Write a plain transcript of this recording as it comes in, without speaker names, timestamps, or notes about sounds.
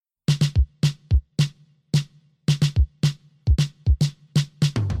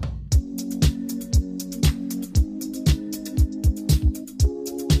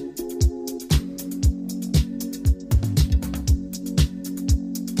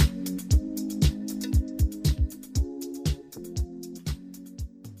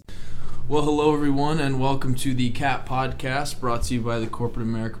Well, hello everyone, and welcome to the CAT Podcast, brought to you by the Corporate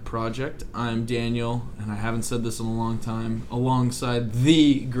America Project. I'm Daniel, and I haven't said this in a long time, alongside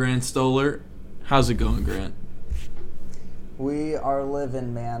the Grant Stoller. How's it going, Grant? We are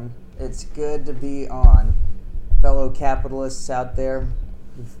living, man. It's good to be on. Fellow capitalists out there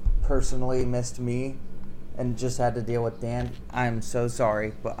who've personally missed me and just had to deal with Dan, I'm so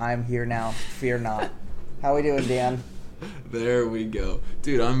sorry, but I'm here now. Fear not. How we doing, Dan? There we go.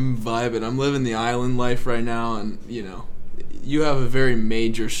 Dude, I'm vibing. I'm living the island life right now, and, you have a very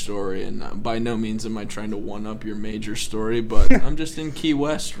major story, and by no means am I trying to one-up your major story, but I'm just in Key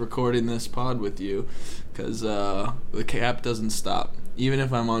West recording this pod with you, because the cap doesn't stop. Even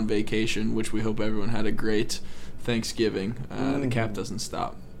if I'm on vacation, which we hope everyone had a great Thanksgiving, the cap doesn't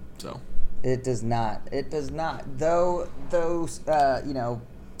stop, so. It does not. It does not. Though those,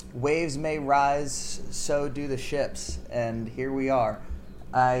 waves may rise, so do the ships, and here we are.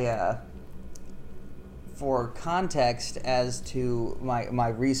 For context as to my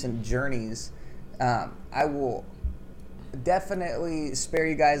recent journeys, I will definitely spare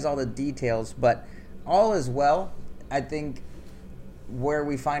you guys all the details, but all is well. I think where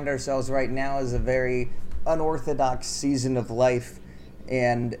we find ourselves right now is a very unorthodox season of life,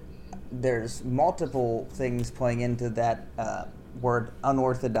 and there's multiple things playing into that word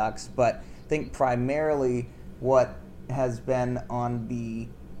unorthodox, but I think primarily what has been on the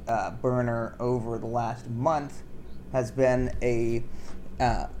burner over the last month has been a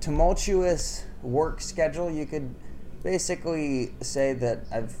tumultuous work schedule. You could basically say that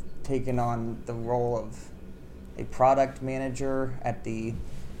I've taken on the role of a product manager at the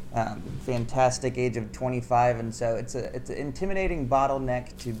fantastic age of 25, and so it's an intimidating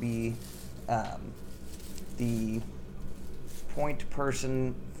bottleneck to be the point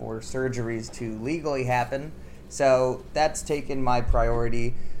person for surgeries to legally happen. So that's taken my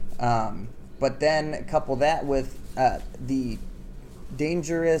priority. But then couple that with the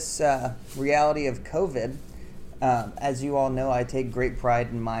dangerous reality of COVID. As you all know, I take great pride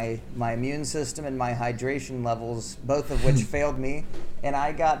in my immune system and my hydration levels, both of which failed me. And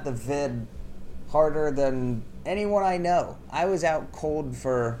I got the vid harder than anyone I know. I was out cold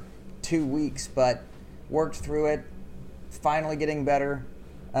for 2 weeks, but worked through it, finally getting better.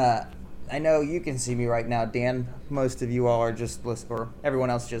 I know you can see me right now, Dan. Most of you all are just or everyone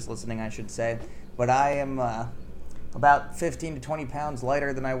else just listening, I should say. But I am about 15 to 20 pounds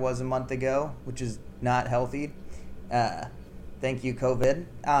lighter than I was a month ago, which is not healthy. Thank you, COVID.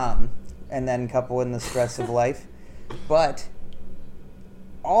 And then couple in the stress of life. But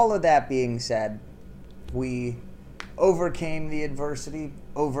all of that being said, we overcame the adversity,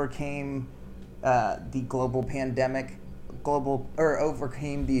 overcame the global pandemic,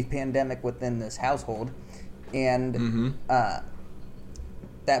 overcame the pandemic within this household, and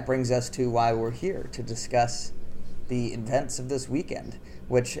that brings us to why we're here to discuss the events of this weekend,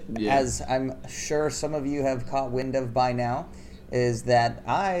 which, as I'm sure some of you have caught wind of by now, is that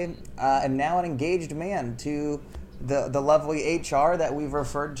I am now an engaged man to the lovely HR that we've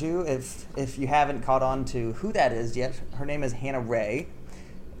referred to. If you haven't caught on to who that is yet, her name is Hannah Ray.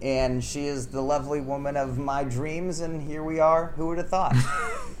 And she is the lovely woman of my dreams, and here we are. Who would have thought?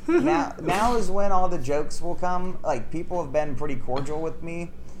 Now is when all the jokes will come. Like, people have been pretty cordial with me,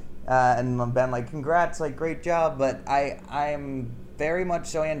 and have been like, congrats, like, great job. But I am very much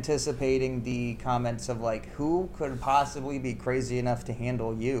so anticipating the comments of, like, who could possibly be crazy enough to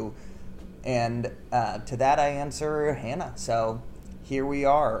handle you? And to that I answer Hannah. So here we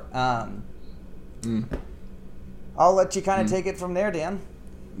are. I'll let you kind of take it from there, Dan.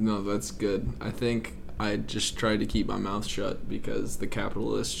 No, that's good. I think I just tried to keep my mouth shut because the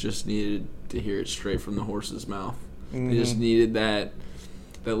capitalists just needed to hear it straight from the horse's mouth. They just needed that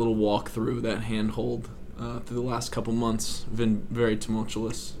little walkthrough, that handhold through the last couple months. Been very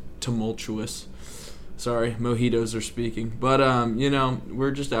tumultuous. Sorry, mojitos are speaking. But,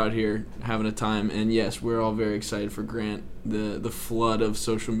 we're just out here having a time. And, yes, we're all very excited for Grant. The flood of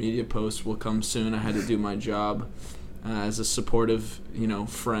social media posts will come soon. I had to do my job as a supportive,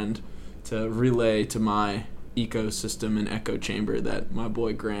 friend to relay to my ecosystem and echo chamber that my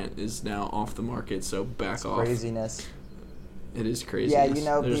boy Grant is now off the market, so back off. Craziness. It is craziness.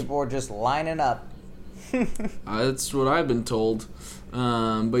 Yeah, people are just lining up. That's what I've been told.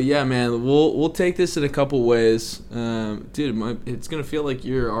 But yeah, man, we'll take this in a couple ways. Dude, it's gonna feel like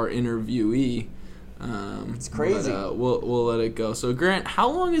you're our interviewee. It's crazy. But, we'll let it go. So Grant, how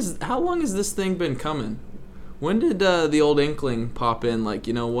long has this thing been coming? When did the old inkling pop in, like,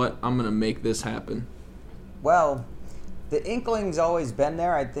 you know what, I'm going to make this happen? Well, the inkling's always been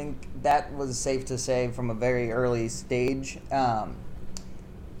there. I think that was safe to say from a very early stage.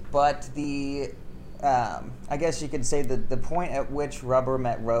 but I guess you could say that the point at which rubber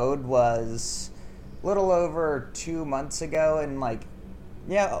met road was a little over 2 months ago, and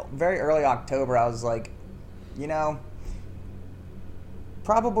very early October. I was like,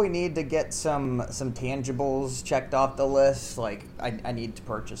 probably need to get some tangibles checked off the list. Like I need to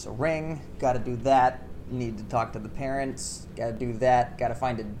purchase a ring. Got to do that. Need to talk to the parents. Got to do that. Got to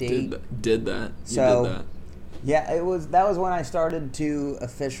find a date. Did that. You so, did that. Yeah, that was when I started to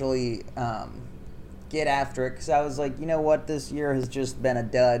officially get after it, because I was like, you know what, this year has just been a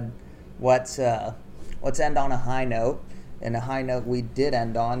dud. Let's end on a high note, and a high note we did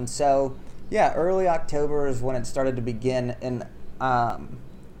end on. So yeah, early October is when it started to begin, and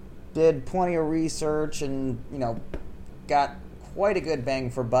did plenty of research, and got quite a good bang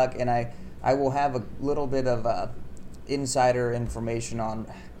for buck. And I will have a little bit of insider information on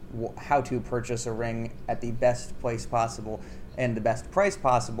how to purchase a ring at the best place possible and the best price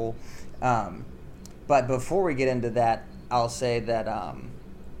possible. But before we get into that, I'll say that I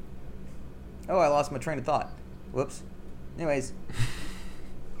lost my train of thought. Whoops. Anyways,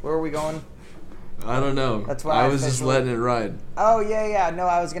 where are we going? I don't know. That's why I was just letting it ride. Oh, yeah. No,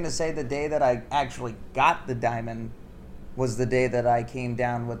 I was going to say the day that I actually got the diamond was the day that I came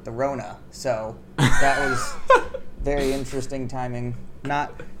down with the Rona. So that was very interesting timing.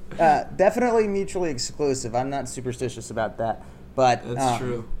 Not definitely mutually exclusive. I'm not superstitious about that. But that's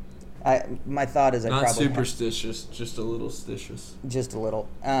true. My thought is not superstitious, just a little stitious. Just a little.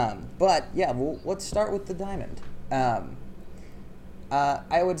 But yeah, let's start with the diamond. I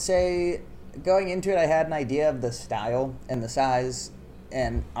would say going into it, I had an idea of the style and the size,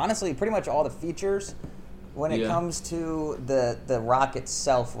 and honestly, pretty much all the features. When it comes to the rock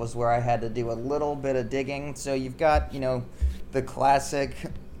itself was where I had to do a little bit of digging. So you've got, the classic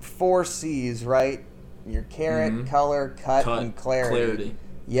 4 C's, right? Your carat, color, cut, and clarity.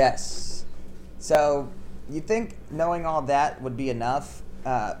 Yes. So you think knowing all that would be enough,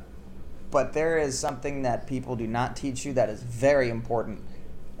 but there is something that people do not teach you that is very important.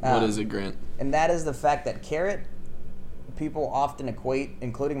 What is it, Grant? And that is the fact that carat, people often equate,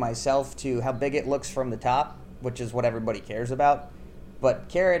 including myself, to how big it looks from the top, which is what everybody cares about. But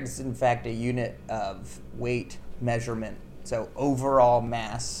carat is, in fact, a unit of weight measurement, so overall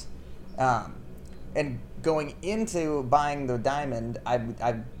mass. And going into buying the diamond,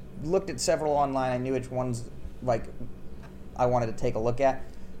 I looked at several online. I knew which ones I wanted to take a look at.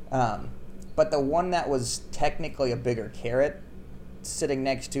 But the one that was technically a bigger carat, sitting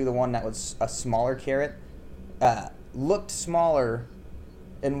next to the one that was a smaller carat, looked smaller,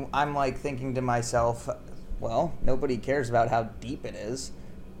 and I'm thinking to myself, well, nobody cares about how deep it is.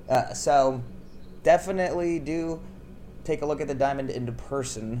 So definitely do take a look at the diamond in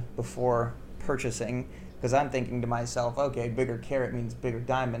person before purchasing, because I'm thinking to myself, okay, bigger carat means bigger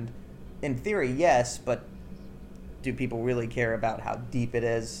diamond. In theory, yes, but do people really care about how deep it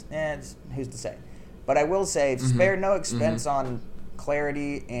is? Who's to say? But I will say, spare no expense on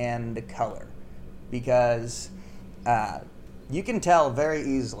clarity and color, because you can tell very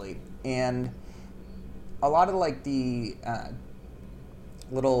easily, and a lot of the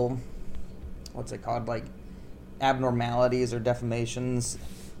little, what's it called, abnormalities or deformations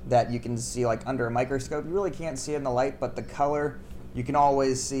that you can see under a microscope, you really can't see in the light, but the color you can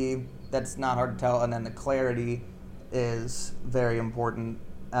always see. That's not hard to tell. And then the clarity is very important.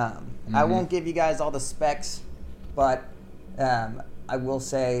 I won't give you guys all the specs, but I will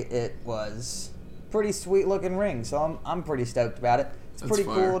say it was pretty sweet looking ring, so I'm pretty stoked about it. It's pretty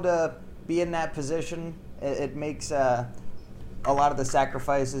cool to be in that position. It makes a lot of the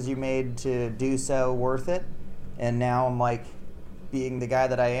sacrifices you made to do so worth it. And now I'm being the guy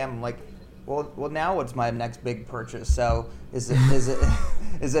that I am, well, now what's my next big purchase? So is it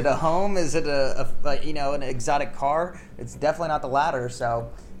is it a home? Is it an exotic car? It's definitely not the latter.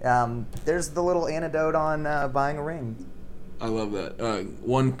 So there's the little antidote on buying a ring. I love that.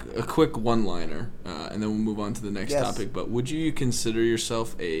 A quick one-liner, and then we'll move on to the next topic. But would you consider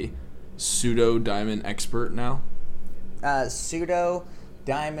yourself a pseudo diamond expert now? Pseudo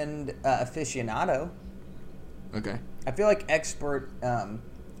diamond aficionado. Okay. I feel like expert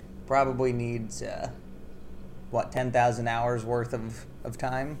probably needs 10,000 hours worth of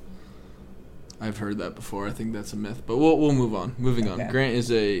time. I've heard that before. I think that's a myth, but we'll move on. Moving on. Grant is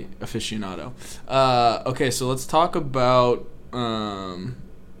a aficionado. Okay, so let's talk about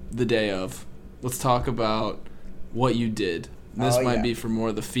the day of. Let's talk about what you did. This might be for more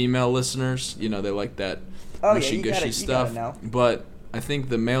of the female listeners. They like that gushy stuff. But I think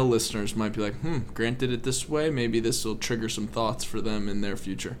the male listeners might be like, Grant did it this way. Maybe this will trigger some thoughts for them in their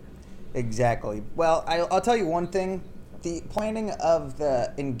future. Exactly. Well, I'll tell you one thing. the planning of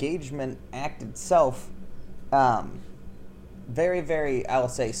the engagement act itself, very, very, I'll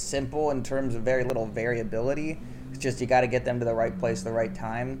say, simple in terms of very little variability. It's just you got to get them to the right place, the right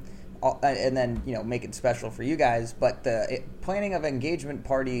time, and then make it special for you guys. But the planning of engagement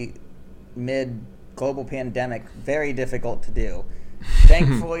party mid global pandemic, very difficult to do.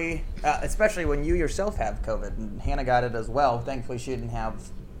 Thankfully, especially when you yourself have COVID, and Hannah got it as well. Thankfully, she didn't have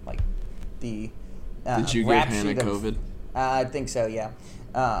the. Did you give Hannah COVID? I think so. Yeah.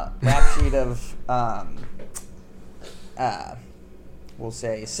 Rap sheet of we'll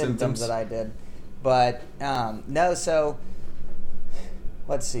say symptoms that I did, but no. So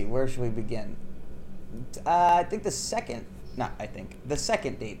let's see. Where should we begin? I think the second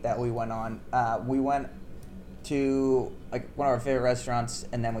date that we went on, we went to one of our favorite restaurants,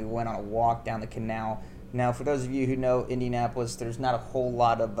 and then we went on a walk down the canal. Now, for those of you who know Indianapolis, there's not a whole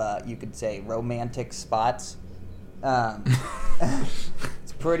lot of, you could say, romantic spots.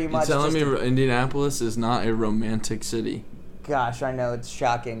 It's pretty much. You're telling me Indianapolis is not a romantic city? Gosh, I know, it's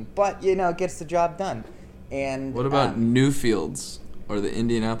shocking, but it gets the job done. And what about Newfields or the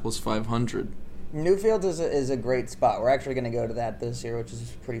Indianapolis 500? Newfields is a great spot. We're actually going to go to that this year, which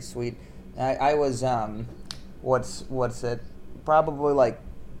is pretty sweet. I was what's it? Probably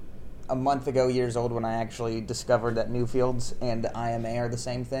a month ago, years old, when I actually discovered that Newfields and IMA are the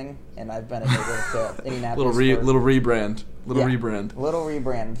same thing, and I've been able to Indianapolis. Little rebrand. Little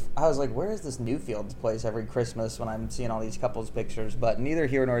rebrand. I was like, where is this Newfields place every Christmas when I'm seeing all these couples pictures? But neither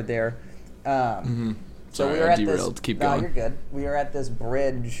here nor there. So sorry, we were I at derailed. this. Keep No, going. you're good. We were at this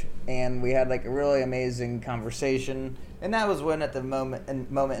bridge, and we had a really amazing conversation. And that was when, at the moment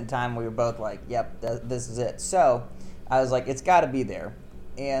in time, we were both like, "Yep, this is it." So I was like, "It's got to be there,"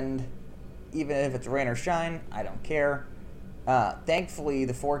 and even if it's rain or shine, I don't care. Thankfully,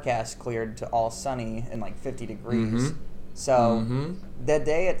 the forecast cleared to all sunny and 50 degrees. Mm-hmm. So the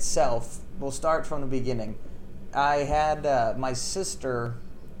day itself, we'll start from the beginning. I had my sister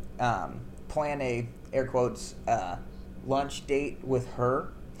plan a, air quotes, lunch date with her,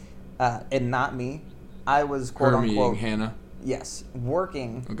 and not me. I was, quote her unquote, meaning Hannah. Yes,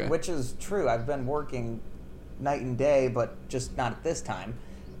 working, okay. Which is true. I've been working night and day, but just not at this time.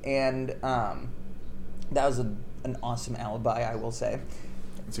 And that was an awesome alibi, I will say.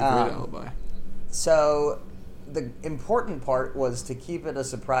 It's a great alibi. So the important part was to keep it a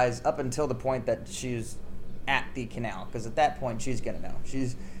surprise up until the point that she's at the canal, because at that point she's gonna know.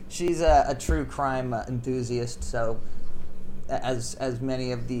 She's a true crime enthusiast, so as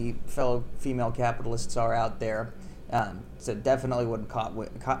many of the fellow female capitalists are out there, so definitely would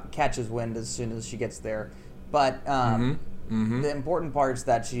catches wind as soon as she gets there. But the important part is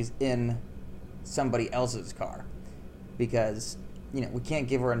that she's in somebody else's car, because we can't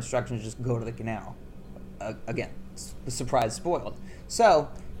give her instructions, just go to the canal. Again, surprise spoiled. So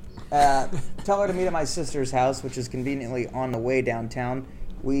tell her to meet at my sister's house, which is conveniently on the way downtown.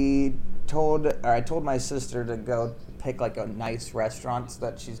 I told my sister to go pick a nice restaurant so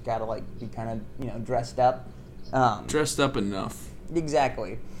that she's got to be kind of dressed up. Dressed up enough.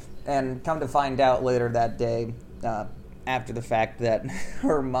 Exactly. And come to find out later that day, after the fact, that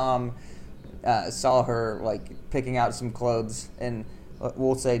her mom saw her picking out some clothes and,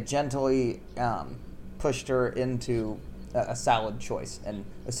 we'll say, gently pushed her into a solid choice, and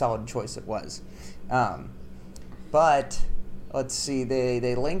a solid choice it was. But let's see,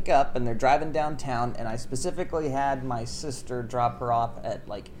 they link up and they're driving downtown, and I specifically had my sister drop her off at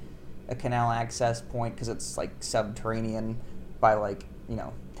a canal access point, because it's subterranean by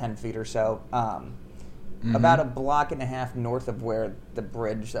 10 feet or so, about a block and a half north of where the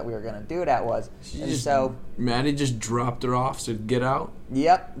bridge that we were going to do it at was. Maddie just dropped her off, said get out?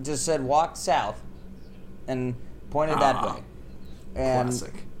 Yep, just said walk south and pointed that way. And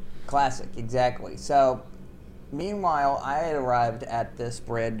classic, exactly. So meanwhile, I had arrived at this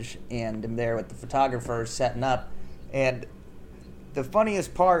bridge and am there with the photographer setting up. And the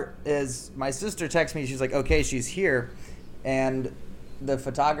funniest part is my sister texts me. She's like, okay, she's here. And the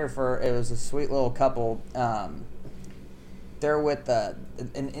photographer, it was a sweet little couple. They're with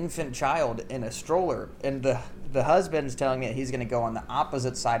an infant child in a stroller. And the husband's telling me that he's going to go on the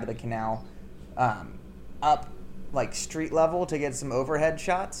opposite side of the canal, up street level, to get some overhead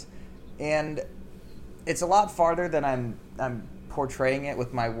shots. And it's a lot farther than I'm portraying it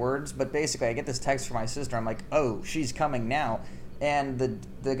with my words, but basically I get this text from my sister. I'm like, oh, she's coming now. And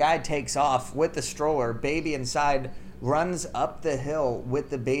the guy takes off with the stroller, baby inside, runs up the hill with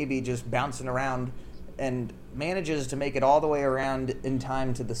the baby just bouncing around, and manages to make it all the way around in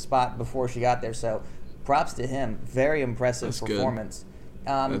time to the spot before she got there. So props to him. Very impressive performance.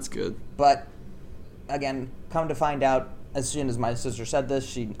 That's good. But again, come to find out, as soon as my sister said this,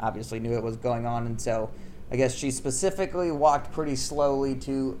 she obviously knew it was going on, and so I guess she specifically walked pretty slowly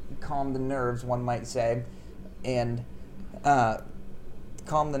to calm the nerves, one might say, and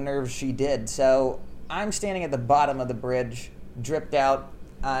calm the nerves she did. So I'm standing at the bottom of the bridge, dripped out.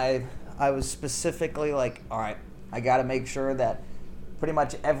 I was specifically like, all right, I got to make sure that pretty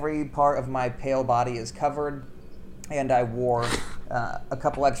much every part of my pale body is covered, and I wore a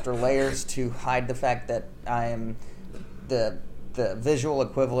couple extra layers to hide the fact that I am the visual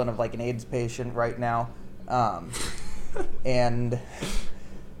equivalent of like an AIDS patient right now. And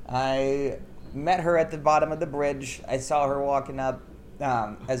I met her at the bottom of the bridge. I saw her walking up,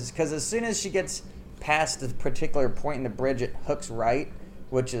 because as soon as she gets past a particular point in the bridge, it hooks right,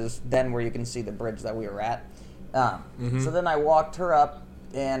 which is then where you can see the bridge that we were at. So then I walked her up,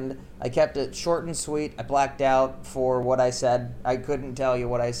 and I kept it short and sweet. I blacked out for what I said. I couldn't tell you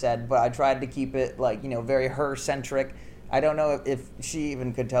what I said, but I tried to keep it like, very her-centric. I don't know if she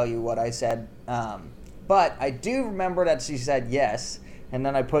even could tell you what I said. But I do remember that she said yes, and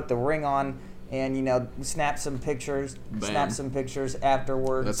then I put the ring on and, snapped some pictures,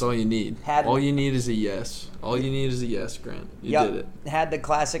 afterwards. That's all you need. All you need is a yes. All you need is a yes, Grant. You did it. Had the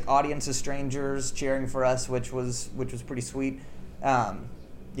classic audience of strangers cheering for us, which was pretty sweet.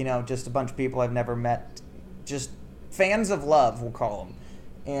 Just a bunch of people I've never met, just fans of love, we'll call them.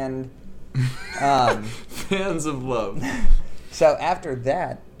 And fans of love. So after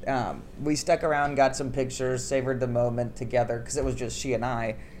that, we stuck around, got some pictures, savored the moment together because it was just she and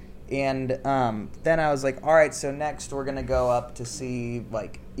I. And then I was like, all right, so next we're going to go up to see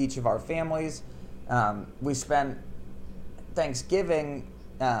like each of our families. We spent Thanksgiving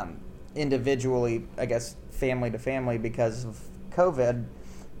individually, I guess, family to family because of COVID.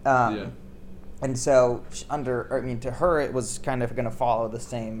 And so to her, it was kind of going to follow the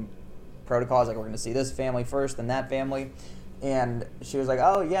same protocols. Like, we're going to see this family first, then that family. And she was like,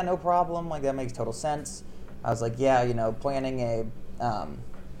 oh, yeah, no problem. Like, that makes total sense. I was like, yeah, planning a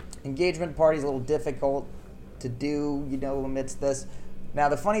engagement party is a little difficult to do, amidst this. Now,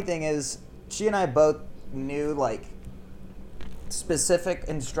 the funny thing is, she and I both knew, like, specific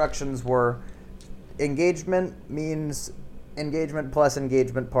instructions were engagement means engagement plus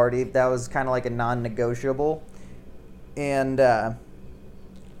engagement party. That was kind of like a non-negotiable. And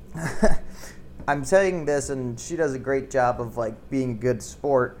I'm saying this, and she does a great job of like being a good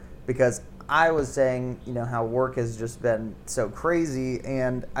sport, because I was saying, how work has just been so crazy,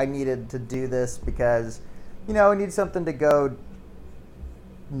 and I needed to do this because, I need something to go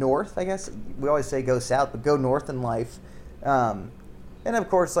north, I guess. We always say go south, but go north in life. And of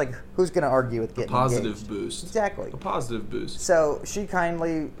course, like, who's going to argue with getting a positive engaged? Boost. Exactly. A positive boost. So she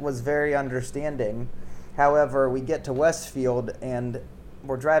kindly was very understanding. However, we get to Westfield, and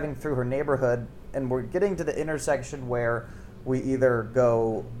we're driving through her neighborhood, and we're getting to the intersection where we either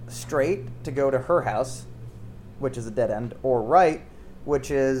go straight to go to her house, which is a dead end, or right,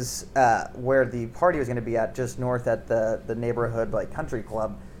 which is where the party was going to be at, just north at the neighborhood like country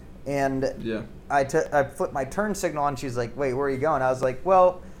club. And yeah. I flipped my turn signal on. She's like, wait, where are you going? I was like,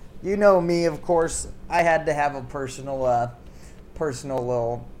 well, you know me, of course. I had to have a personal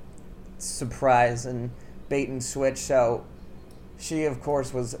little surprise and bait and switch. So she, of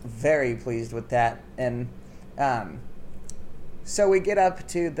course, was very pleased with that. And so we get up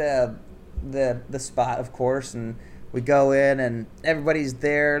to the spot, of course, and we go in, and everybody's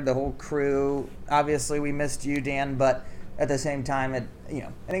there, the whole crew. Obviously, we missed you, Dan, but at the same time, an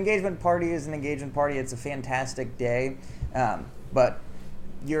engagement party is an engagement party. It's a fantastic day, but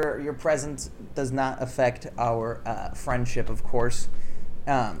your presence does not affect our friendship, of course,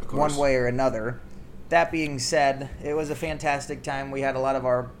 one way or another. That being said, it was a fantastic time. We had a lot of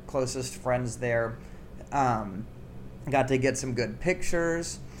our closest friends there. Got to get some good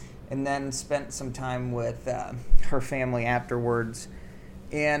pictures, and then spent some time with her family afterwards.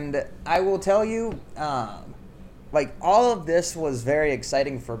 And I will tell you, all of this was very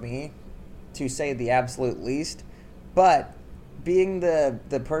exciting for me, to say the absolute least. But being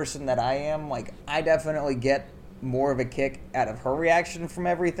the person that I am, I definitely get more of a kick out of her reaction from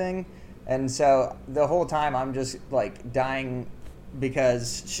everything. And so the whole time I'm just dying,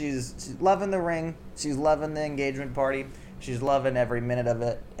 because she's loving the ring, she's loving the engagement party, she's loving every minute of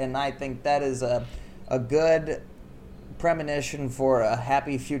it. And I think that is a good premonition for a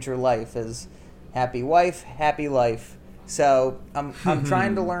happy future life, is happy wife, happy life. So I'm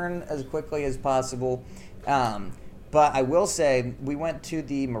trying to learn as quickly as possible. But I will say, we went to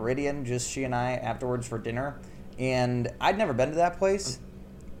the Meridian, just she and I, afterwards for dinner. And I'd never been to that place.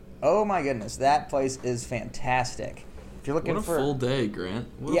 Oh my goodness, that place is fantastic. If you're looking for a full day, Grant.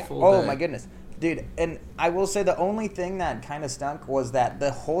 What a full day. Oh day. my goodness. Dude, and I will say the only thing that kind of stunk was that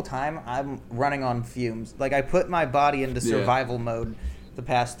the whole time I'm running on fumes. Like, I put my body into survival mode the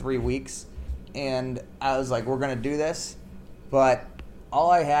past 3 weeks, and I was like, we're going to do this. But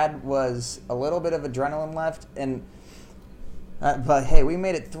all I had was a little bit of adrenaline left, and but hey, we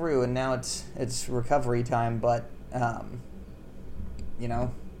made it through, and now it's recovery time. But, you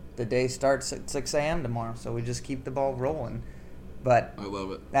know, the day starts at 6 a.m. tomorrow, so we just keep the ball rolling. But I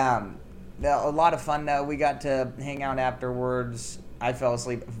love it. A lot of fun, though. We got to hang out afterwards. I fell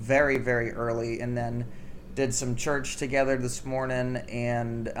asleep very, very early, and then did some church together this morning,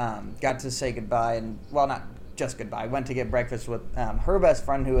 and got to say goodbye. And, well, not just goodbye. Went to get breakfast with her best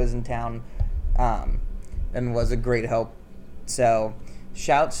friend who is in town, and was a great help. So,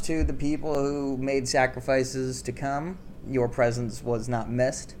 shouts to the people who made sacrifices to come. Your presence was not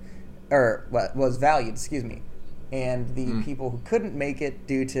missed, or was valued, excuse me. And the people who couldn't make it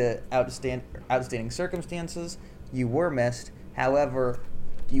due to outstanding circumstances, you were missed. However,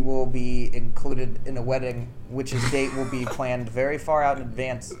 you will be included in a wedding, which's date will be planned very far out in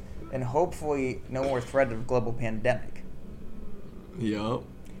advance, and hopefully no more threat of global pandemic. Yup.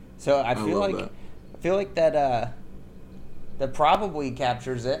 So I feel like that probably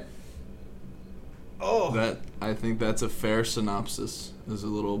captures it. Oh, I think that's a fair synopsis. There's a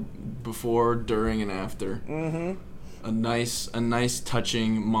little before, during, and after. Mm-hmm. A nice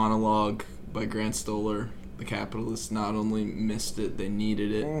touching monologue by Grant Stoller. The capitalists not only missed it, they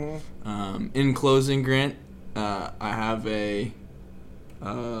needed it. Mm-hmm. In closing, Grant, I have a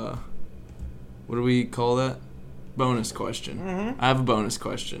what do we call that? Bonus question. Mm-hmm. I have a bonus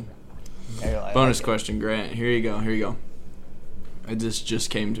question. Bonus question, Grant. Here you go. It just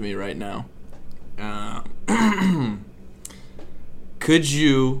came to me right now. Could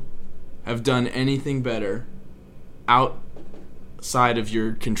you have done anything better outside of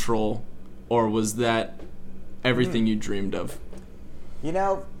your control, or was that everything you dreamed of? You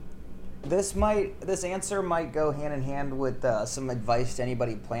know, this answer might go hand in hand with some advice to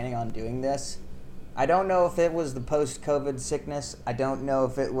anybody planning on doing this. I don't know if it was the post-COVID sickness. I don't know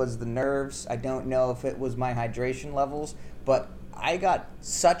if it was the nerves. I don't know if it was my hydration levels, but I got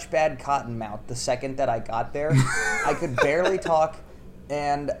such bad cotton mouth the second that I got there. I could barely talk,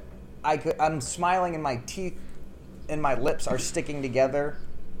 and I'm smiling and my teeth and my lips are sticking together,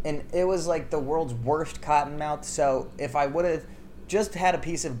 and it was like the world's worst cotton mouth. So if I would have just had a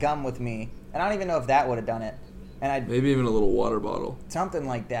piece of gum with me, and I don't even know if that would have done it, and maybe even a little water bottle, something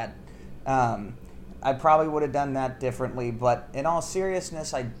like that, I probably would have done that differently. But in all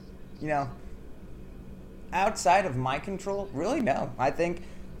seriousness, outside of my control, really no. I think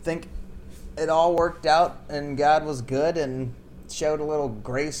it all worked out, and God was good and showed a little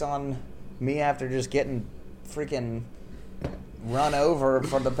grace on me after just getting freaking run over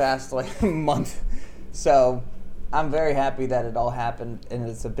for the past month. So I'm very happy that it all happened, and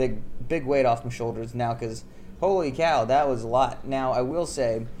it's a big weight off my shoulders now, because holy cow, that was a lot. Now, I will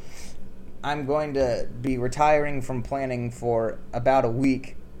say I'm going to be retiring from planning for about a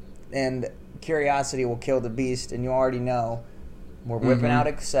week, and curiosity will kill the beast, and you already know we're whipping out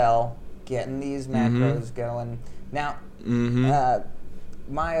Excel, getting these macros going. Now,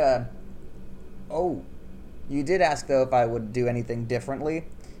 you did ask, though, if I would do anything differently.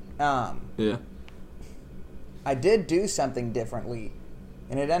 Yeah. I did do something differently,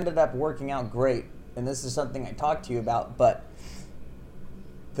 and it ended up working out great, and this is something I talked to you about, but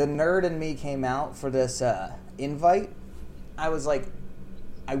the nerd in me came out for this invite. I was like,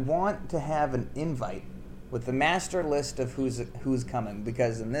 I want to have an invite with the master list of who's coming,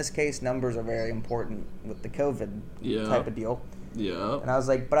 because in this case, numbers are very important with the COVID type of deal. Yeah. And I was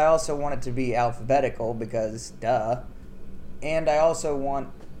like, but I also want it to be alphabetical because, duh. And I also want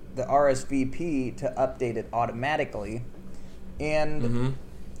the RSVP to update it automatically. And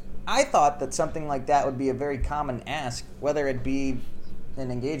I thought that something like that would be a very common ask, whether it be an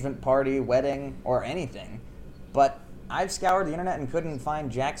engagement party, wedding, or anything. But I've scoured the internet and couldn't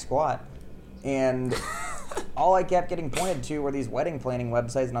find jack squat. And all I kept getting pointed to were these wedding planning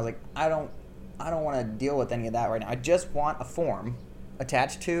websites, and I was like, I don't want to deal with any of that right now. I just want a form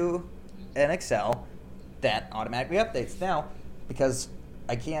attached to an Excel that automatically updates. Now, because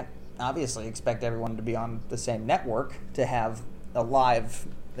I can't obviously expect everyone to be on the same network to have a live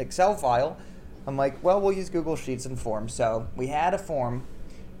Excel file, I'm like, well, we'll use Google Sheets and Forms. So we had a form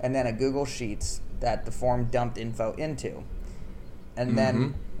and then a Google Sheets that the form dumped info into. And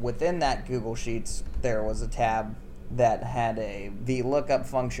then within that Google Sheets, there was a tab that had a VLOOKUP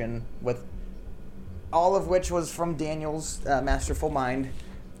function, with all of which was from Daniel's masterful mind.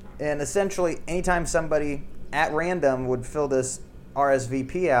 And essentially, anytime somebody at random would fill this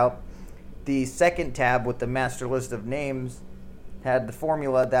RSVP out, the second tab with the master list of names had the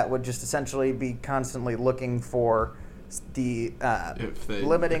formula that would just essentially be constantly looking for the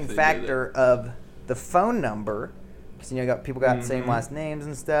limiting factor of the phone number. Because, people got the same last names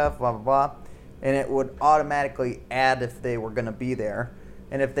and stuff, blah, blah, blah. And it would automatically add if they were going to be there.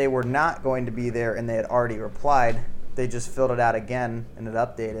 And if they were not going to be there and they had already replied, they just filled it out again and it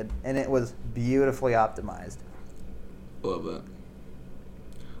updated. And it was beautifully optimized. Love that.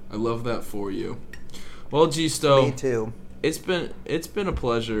 I love that for you. Well, G-Sto. Me too. It's been a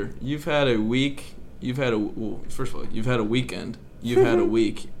pleasure. You've had a week. First of all, you've had a weekend. You've had a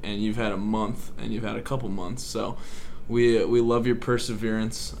week, and you've had a month, and you've had a couple months. So we love your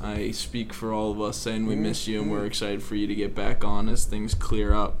perseverance. I speak for all of us saying we miss you, and we're excited for you to get back on as things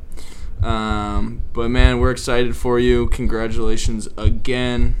clear up. But, man, we're excited for you. Congratulations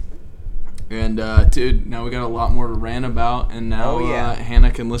again. And, dude, now we got a lot more to rant about, and now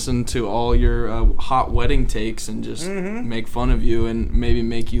Hannah can listen to all your hot wedding takes and just make fun of you and maybe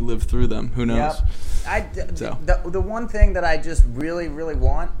make you live through them. Who knows? Yep. The one thing that I just really, really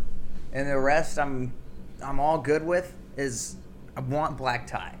want, and the rest I'm all good with, is I want black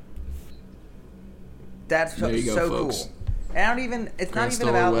tie. That's there you go, so folks. cool. And it's not even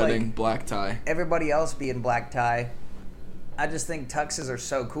about wedding, like black tie. Everybody else being black tie. I just think tuxes are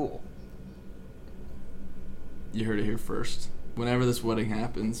so cool. You heard it here first. Whenever this wedding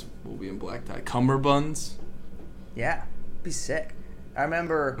happens, we'll be in black tie. Cummerbunds? Yeah, be sick. I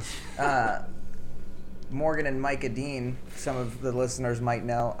remember Morgan and Micah Dean, some of the listeners might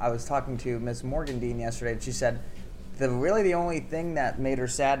know. I was talking to Miss Morgan Dean yesterday, and she said the only thing that made her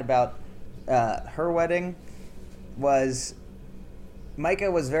sad about her wedding was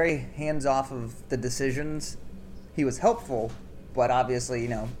Micah was very hands-off of the decisions. He was helpful, but obviously,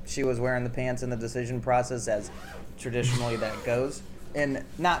 she was wearing the pants in the decision process as traditionally that goes. And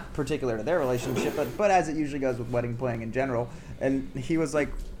not particular to their relationship, but as it usually goes with wedding planning in general. And he was like,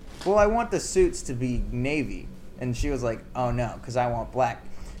 well, I want the suits to be navy. And she was like, oh, no, because I want black.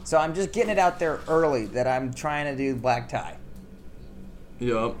 So I'm just getting it out there early that I'm trying to do black tie.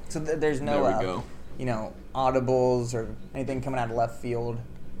 Yup. So there's no, there we go. Audibles or anything coming out of left field.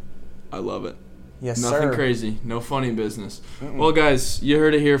 I love it. Yes, Nothing sir. crazy. No funny business. Well, guys, you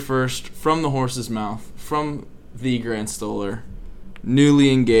heard it here first from the horse's mouth, from the Grant Stoller,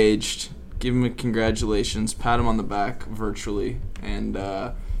 newly engaged. Give him a congratulations. Pat him on the back virtually. And,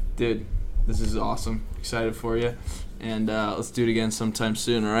 dude, this is awesome. Excited for you. And let's do it again sometime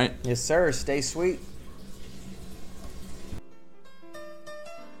soon, all right? Yes, sir. Stay sweet.